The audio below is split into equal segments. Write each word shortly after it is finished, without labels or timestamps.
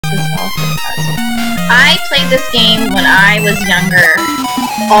I played this game when I was younger,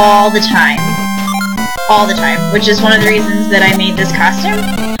 all the time. All the time, which is one of the reasons that I made this costume.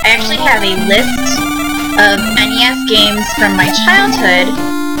 I actually have a list of NES games from my childhood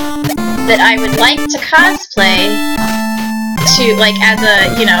that I would like to cosplay to, like, as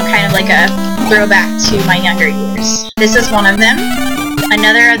a, you know, kind of like a throwback to my younger years. This is one of them.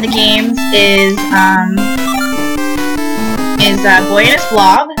 Another of the games is Boy and His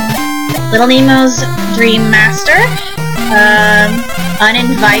Blob, Little Nemo's Remastered,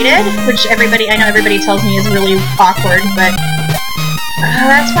 Uninvited, which I know everybody tells me is really awkward, but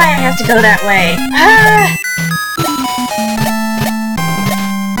that's why I have to go that way.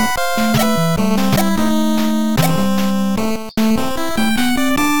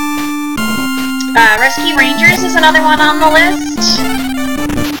 Rescue Rangers is another one on the list.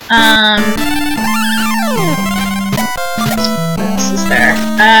 What else is there?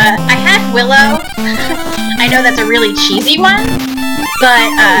 I had Willow. I know that's a really cheesy one,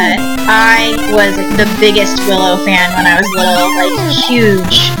 but I was the biggest Willow fan when I was little. Like,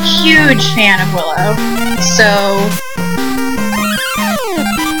 huge fan of Willow. So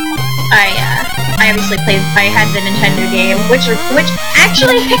I obviously I had the Nintendo game, which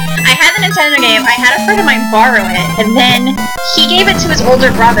actually, I had the Nintendo game, I had a friend of mine borrow it, and then he gave it to his older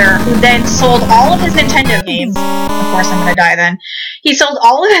brother, who then sold all of his Nintendo games. Of course I'm gonna die then. He sold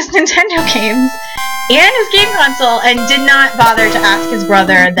all of his Nintendo games and his game console, and did not bother to ask his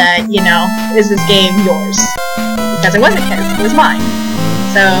brother that, you know, is this game yours? Because it wasn't his, it was mine.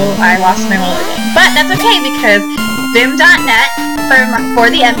 So I lost my Willow game. But that's okay, because Vim.net for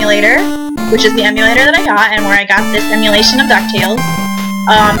the emulator, which is the emulator that I got, and where I got this emulation of Ducktales,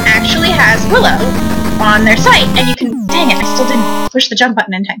 actually has Willow on their site, and you can, dang it, I still didn't push the jump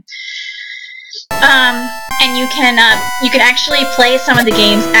button in time. And you can actually play some of the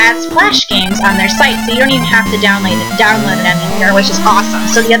games as Flash games on their site, so you don't even have to download an emulator, which is awesome.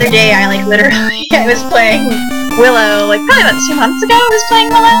 So the other day, I literally, I was playing Willow, like probably about 2 months ago, I was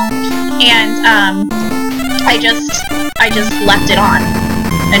playing Willow, and I just left it on,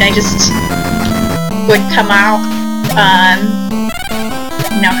 and I just would come out,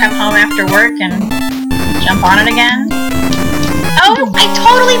 you know, come home after work and jump on it again. Oh, I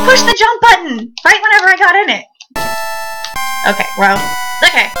totally pushed the jump button right whenever I got in it. Okay, well,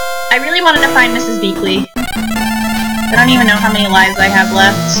 okay. I really wanted to find Mrs. Beakley. I don't even know how many lives I have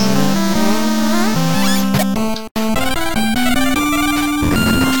left.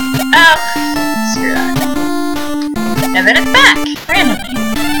 Oh, screw that. And then it's back, randomly.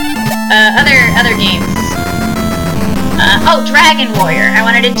 Other games. Oh, Dragon Warrior. I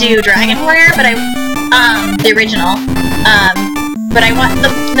wanted to do Dragon Warrior, but the original. But I want,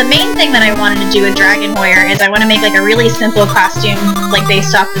 the main thing that I wanted to do with Dragon Warrior is I want to make like a really simple costume, like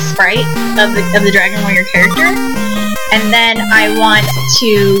based off the sprite of the Dragon Warrior character. And then I want to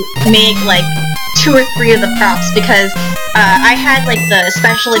make like 2 or 3 of the props, because I had like the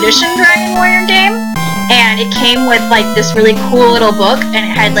special edition Dragon Warrior game, and it came with like this really cool little book, and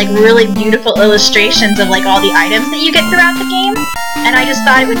it had like really beautiful illustrations of like all the items that you get throughout the game. And I just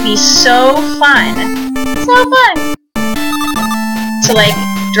thought it would be so fun. So fun! To like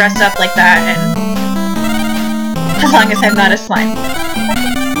dress up like that, and as long as I'm not a slime.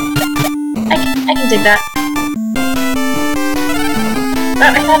 I can dig that.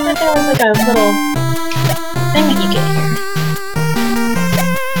 But I thought that there was like a little thing that you get here.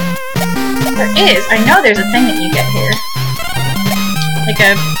 There is. I know there's a thing that you get here. Like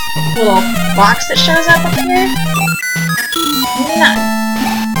a little box that shows up here. Maybe not.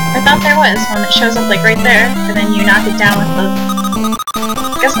 I thought there was one that shows up like right there, and then you knock it down with the...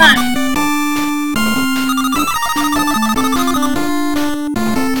 Guess not.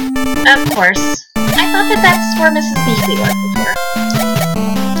 Of course. I thought that that's where Mrs. Beakley was before.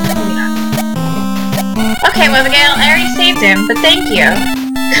 Maybe not. Okay, well, Abigail, I already saved him, but thank you.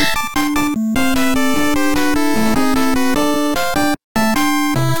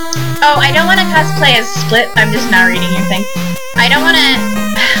 Oh, I don't want to cosplay as Split. I'm just now reading your thing. I don't want to...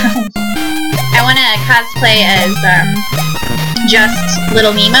 I want to cosplay as, just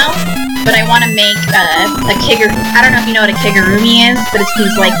Little Nemo, but I want to make a kigurumi. I don't know if you know what a kigurumi is, but it's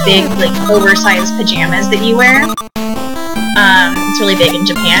these like big, like oversized pajamas that you wear. It's really big in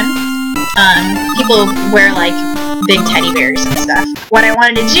Japan. People wear like big teddy bears and stuff. What I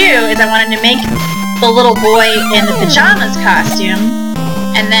wanted to do is I wanted to make the little boy in the pajamas costume,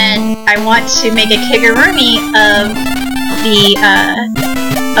 and then I want to make a kigurumi of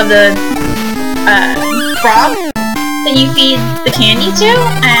the frog that you feed the candy to,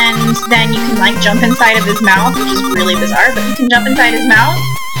 and then you can like jump inside of his mouth, which is really bizarre, but you can jump inside his mouth,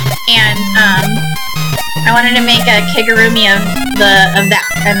 I wanted to make a kigurumi of that,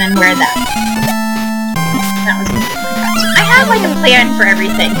 and then wear that. That was gonna be my costume. I have like a plan for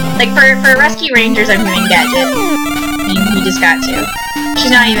everything. Like for Rescue Rangers, I'm doing Gadget. I mean, you just got to.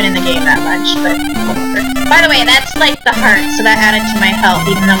 She's not even in the game that much, but whatever. By the way, that's like the heart, so that added to my health,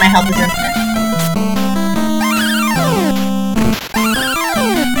 even though my health is infinite.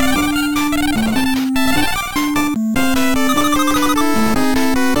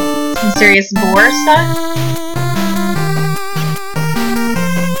 Some serious boar stuff.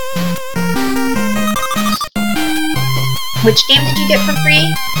 Which game did you get for free?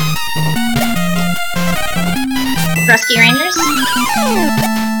 Rescue Rangers?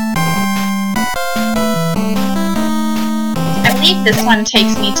 I believe this one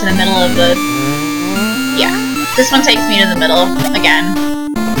takes me to the middle of the... Yeah, this one takes me to the middle again.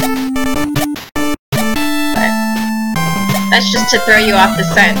 But that's just to throw you off the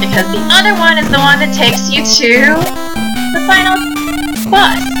scent, because the other one is the one that takes you to the final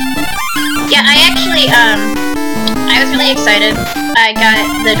boss. Yeah, I actually, I was really excited. I got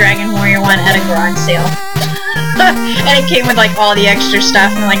the Dragon Warrior one at a garage sale. And it came with like all the extra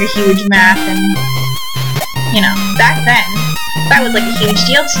stuff and like a huge map, and you know, back then that was like a huge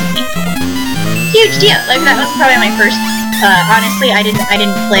deal to me. Huge deal. Like that was probably my first. Honestly, I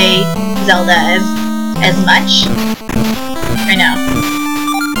didn't play Zelda as much. I know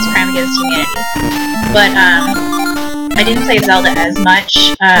it's a crime against humanity, but I didn't play Zelda as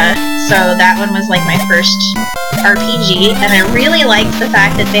much. So that one was like my first RPG, and I really liked the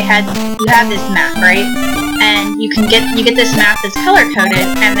fact that you have this map, right? And you get this map that's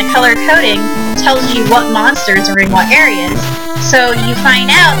color-coded, and the color coding tells you what monsters are in what areas. So you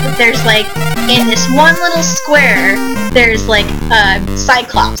find out that there's like, in this one little square, there's like a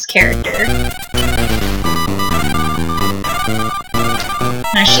Cyclops character.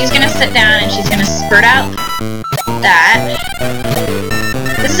 Now she's gonna sit down and she's gonna spurt out that.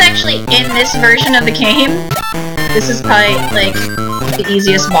 This is actually, in this version of the game, this is probably like the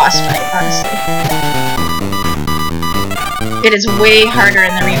easiest boss fight, honestly. It is way harder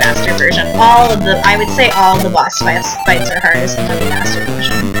in the remastered version. I would say all of the boss fights are hardest in the remastered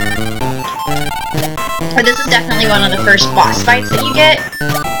version. But this is definitely one of the first boss fights that you get.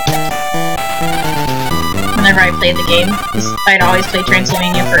 Whenever I played the game, I'd always play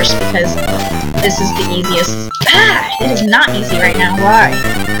Transylvania first because this is the easiest. It is not easy right now. Why?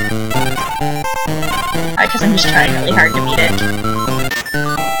 Because I'm just trying really hard to beat it.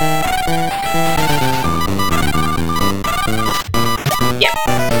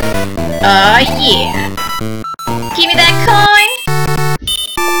 Yeah. Give me that coin!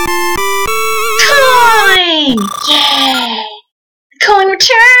 Coin! Yeah! The coin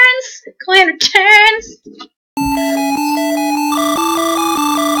returns! The coin returns!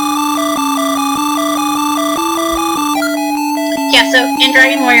 Yeah, so in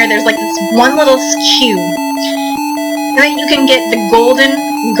Dragon Warrior there's like this one little cube. And then you can get the golden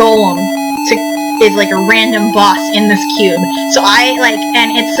golem is like a random boss in this cube. So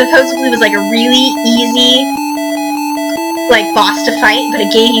and it supposedly was like a really easy like boss to fight, but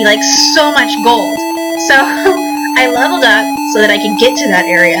it gave you like so much gold. So I leveled up so that I could get to that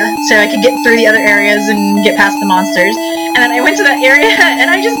area, so I could get through the other areas and get past the monsters. And then I went to that area, and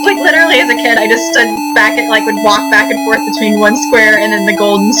I just, like, literally as a kid, I just stood back and, like, would walk back and forth between one square and then the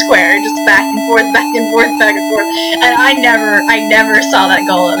golden square, just back and forth, back and forth, back and forth. And I never saw that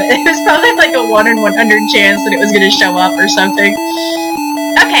goal of it. It was probably like a 1 in 100 chance that it was gonna show up or something.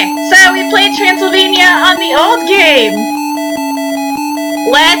 Okay, so we played Transylvania on the old game.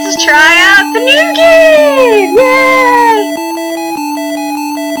 Let's try out the new game! Yay!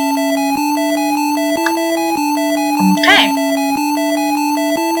 Okay.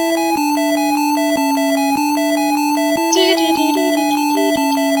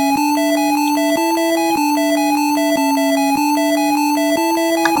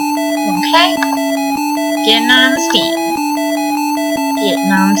 Okay. Getting on Steam.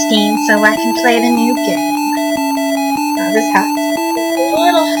 Getting on Steam so I can play the new game. Now this hat's a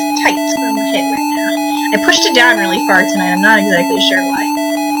little tight on my head right now. I pushed it down really far tonight. I'm not exactly sure why.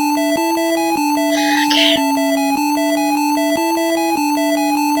 Okay.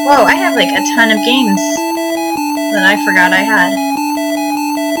 Whoa, I have like a ton of games that I forgot I had.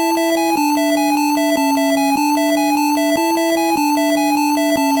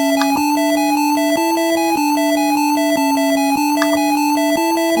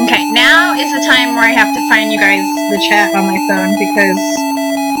 Okay, now is the time where I have to find you guys the chat on my phone because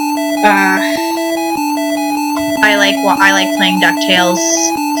I like playing Ducktales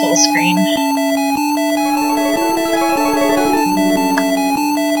full screen.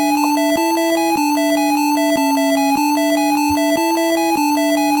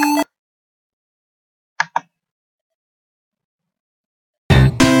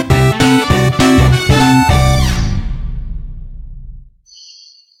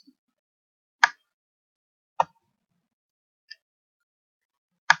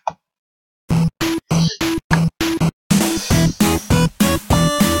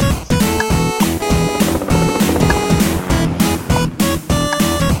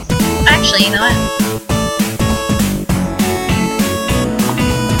 Actually, you know what?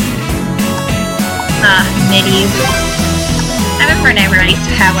 MIDIs. I remember whenever I used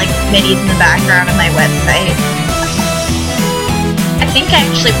to have like MIDIs in the background of my website. I think I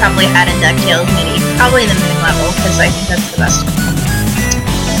actually probably had a Ducktales MIDI. Probably the moon level, because I think that's the best one.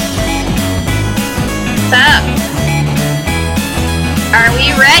 What's up? Are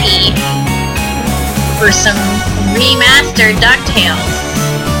we ready for some remastered Ducktales?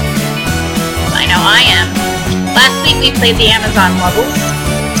 I know I am. Last week we played the Amazon levels,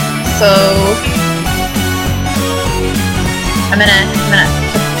 so I'm gonna put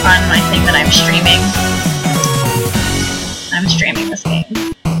on my thing that I'm streaming. I'm streaming this game.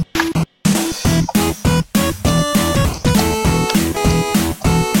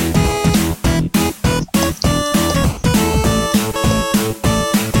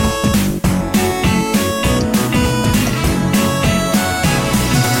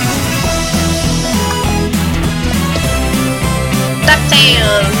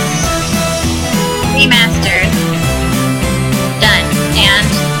 Ducktales Remastered. Done and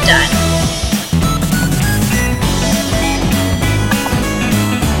done.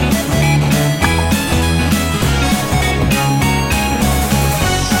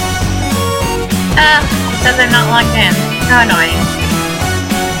 It says I'm not logged in. How annoying.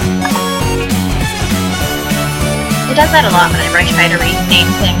 It does that a lot whenever I try to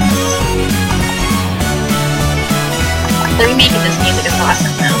rename things. The remake of this music is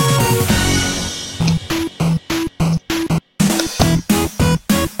awesome though.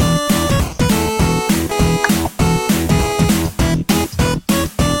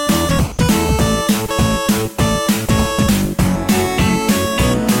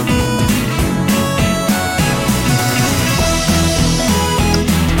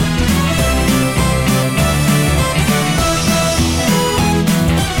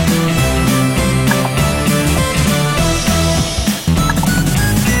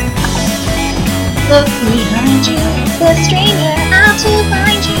 Look behind you, the stranger out to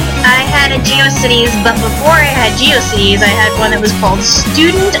find you. I had a GeoCities, but before I had GeoCities, I had one that was called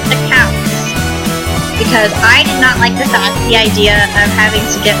Student Accounts. Because I did not like the idea of having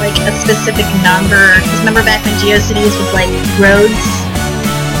to get like a specific number. Because remember back when GeoCities was like roads?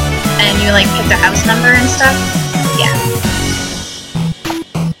 And you like picked a house number and stuff? Yeah.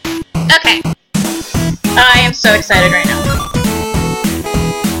 Okay. I am so excited right now.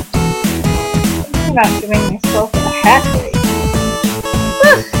 About giving myself a hat break.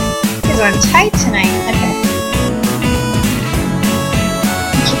 Whew! Because I'm tight tonight. Okay.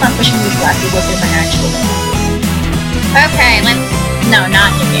 I keep on pushing these glasses look at my actual glasses. Okay, let's... No,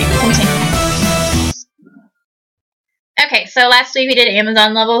 not new game. Continue. Okay, so last week we did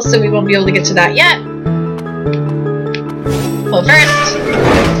Amazon levels, so we won't be able to get to that yet. Well, first...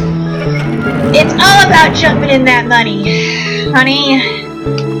 It's all about jumping in that money. Honey...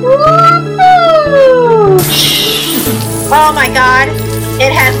 Woo! Oh my god,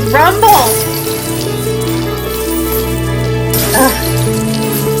 it has rumble! Ugh.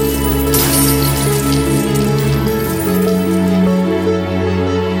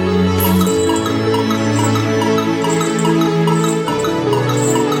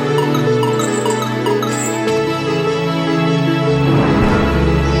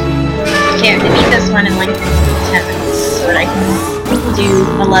 Okay, I have to beat this one in like 10 minutes so that I can do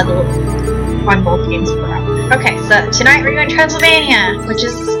a level on both games per hour. Okay, so tonight we're going to Transylvania, which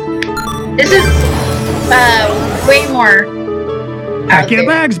is... This is, way more... Pack your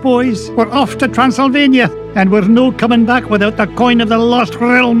bags, boys. We're off to Transylvania, and we're no coming back without the coin of the lost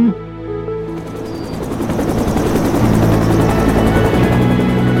realm.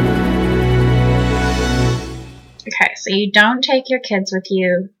 Okay, so you don't take your kids with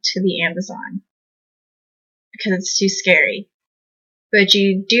you to the Amazon, because it's too scary. But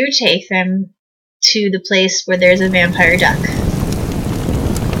you do take them to the place where there's a vampire duck.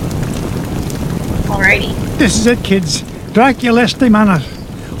 Alrighty. This is it, kids. Draculesti Manor,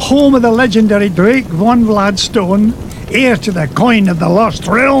 home of the legendary Drake von Vladstone, heir to the coin of the lost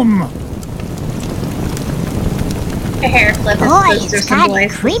realm. A hair flip is Boy, supposed to it's kind of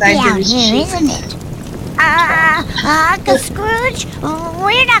symbolize the creepy size of out his here, cheeks. isn't it? Uncle Scrooge,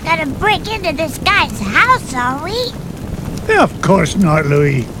 we're not gonna break into this guy's house, are we? Of course not,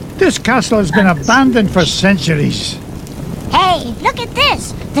 Louis. This castle has been abandoned for centuries. Hey, look at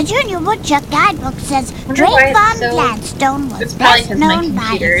this! The Junior Woodchuck guidebook says Wonder Drake why von it's so- Gladstone was It's probably best 'cause my known by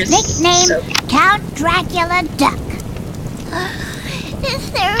computer his is nickname so- Count Dracula Duck.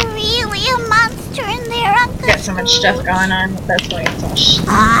 Is there really a monster in there, Uncle Got so much stuff going on, that's why it's all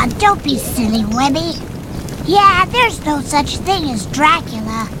Ah, don't be silly, Webby. Yeah, there's no such thing as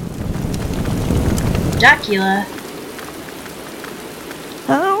Dracula. Duckula.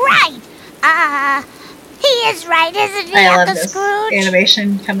 Right. He is right, isn't he, I love Uncle this Scrooge?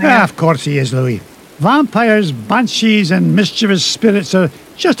 animation coming Ah, up. of course he is, Louis. Vampires, banshees, and mischievous spirits are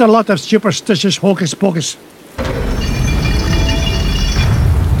just a lot of superstitious hocus pocus.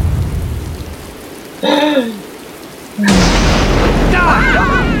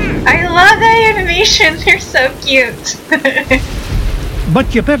 I love that animation. They're so cute.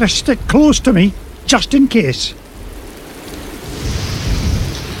 But you better stick close to me, just in case.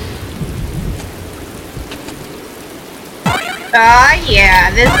 Ah,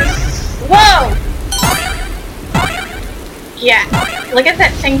 yeah, this is... Whoa! Yeah, look at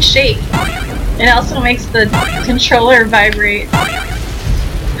that thing shake. It also makes the controller vibrate.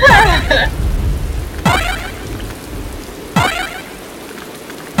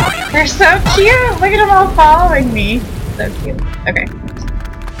 They're so cute! Look at them all following me. So cute. Okay.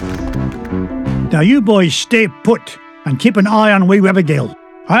 Now you boys stay put and keep an eye on wee Abigail.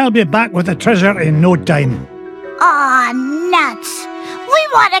 I'll be back with the treasure in no time. Aw, nuts. We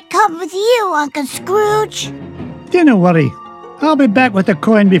want to come with you, Uncle Scrooge. Don't worry. I'll be back with the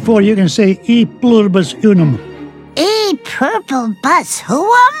coin before you can say e pluribus unum. E purple bus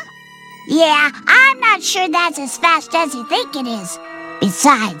who'em? Yeah, I'm not sure that's as fast as you think it is.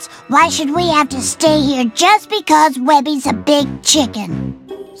 Besides, why should we have to stay here just because Webby's a big chicken?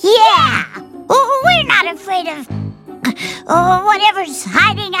 Yeah! We're not afraid of whatever's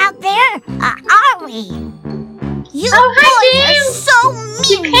hiding out there, are we? You boys are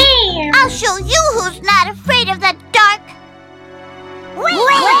so mean! I'll show you who's not afraid of the dark!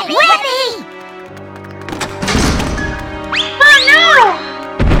 Webby! Oh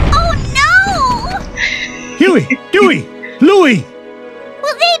Oh no! Huey, Dewey, Louie!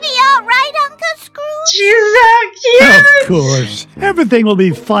 Will they be all right, Uncle Scrooge? She's so cute! Of course. Everything will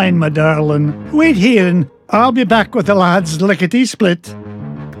be fine, my darling. Wait here and I'll be back with the lads lickety-split.